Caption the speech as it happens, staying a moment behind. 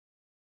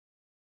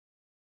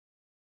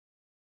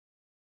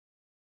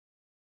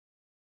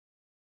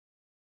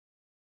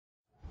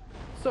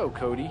So,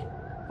 Cody,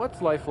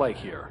 what's life like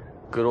here?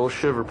 Good old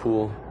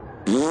Shiverpool.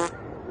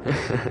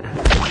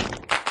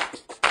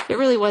 It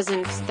really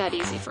wasn't that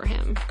easy for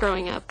him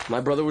growing up. My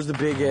brother was the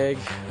big egg,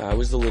 I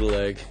was the little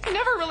egg. He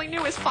never really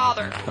knew his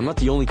father. I'm not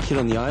the only kid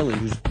on the island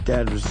whose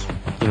dad was,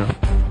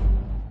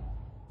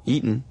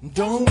 eaten.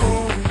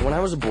 When I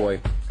was a boy,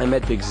 I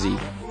met Big Z.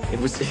 It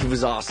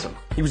was awesome.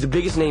 He was the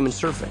biggest name in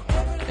surfing.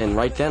 And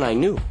right then I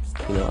knew,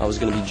 I was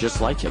gonna be just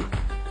like him.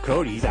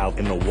 Cody's out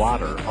in the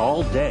water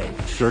all day,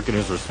 shirking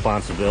his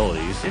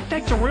responsibilities. It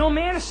takes a real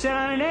man to sit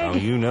on an egg. Oh,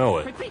 you know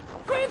it.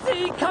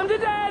 Quincy, come to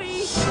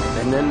daddy!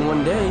 And then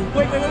one day,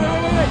 Wait.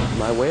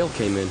 my whale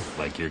came in.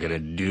 Like you're gonna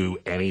do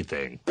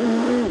anything.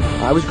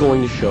 I was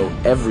going to show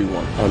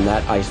everyone on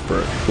that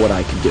iceberg what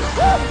I could do.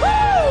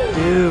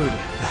 Dude,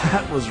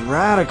 that was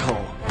radical.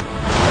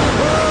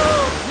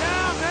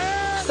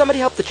 Somebody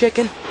help the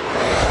chicken.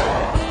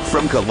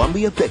 From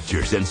Columbia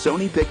Pictures and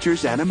Sony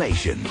Pictures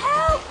Animation.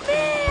 Help me!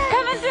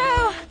 Coming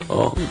through!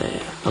 Oh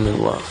man, I'm in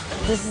love.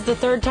 This is the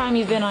third time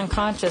you've been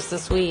unconscious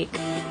this week.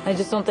 I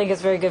just don't think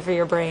it's very good for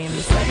your brain.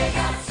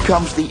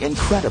 Comes the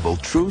incredible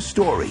true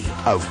story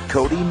of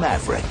Cody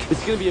Maverick.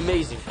 It's gonna be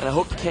amazing, and I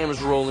hope the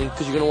camera's rolling,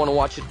 because you're gonna want to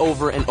watch it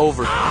over and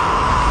over.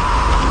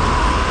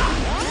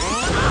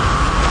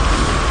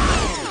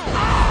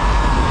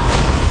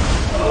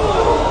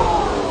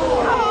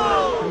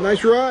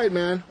 Nice ride,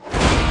 man.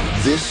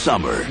 This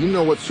summer. You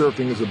know what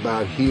surfing is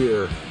about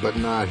here, but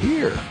not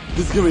here.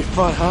 This is gonna be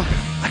fun, huh?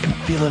 I can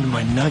feel it in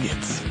my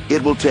nuggets.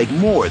 It will take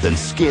more than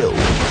skill.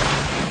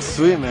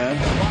 Sweet, man.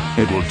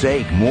 It will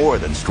take more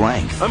than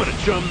strength. I'm gonna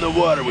chum the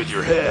water with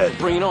your head.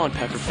 Bring it on,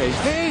 Peckerface.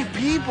 Hey,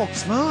 people,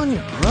 smile on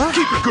your breath.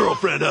 Keep your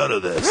girlfriend out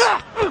of this.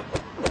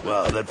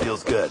 Wow, that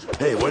feels good.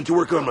 Hey, why don't you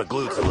work on my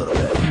glutes a little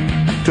bit?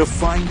 To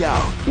find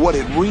out what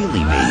it really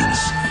means.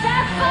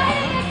 Stop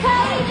fighting it,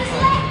 Cody! Just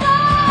let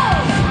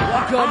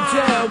go!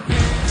 Welcome, Joe.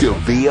 To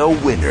be a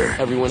winner.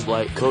 Everyone's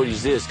like,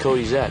 Cody's this,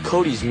 Cody's that.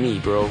 Cody's me,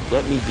 bro.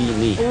 Let me be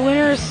me. A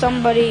winner is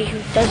somebody who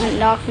doesn't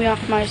knock me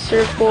off my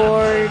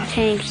surfboard.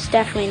 Tank's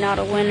definitely not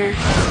a winner.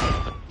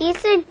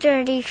 He's a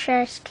dirty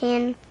trash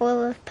can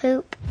full of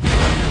poop.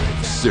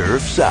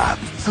 Surf's up.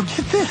 So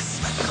get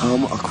this. I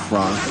come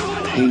across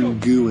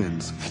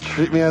penguins. They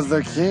treat me as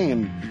their king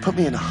and put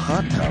me in a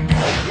hot tub.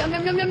 Yum,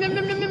 yum, yum, yum, yum,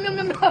 yum, yum, yum,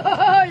 yum.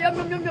 Yum,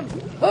 yum, yum, yum.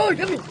 Oh,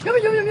 yummy,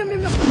 yummy, yummy,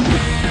 yummy, yum.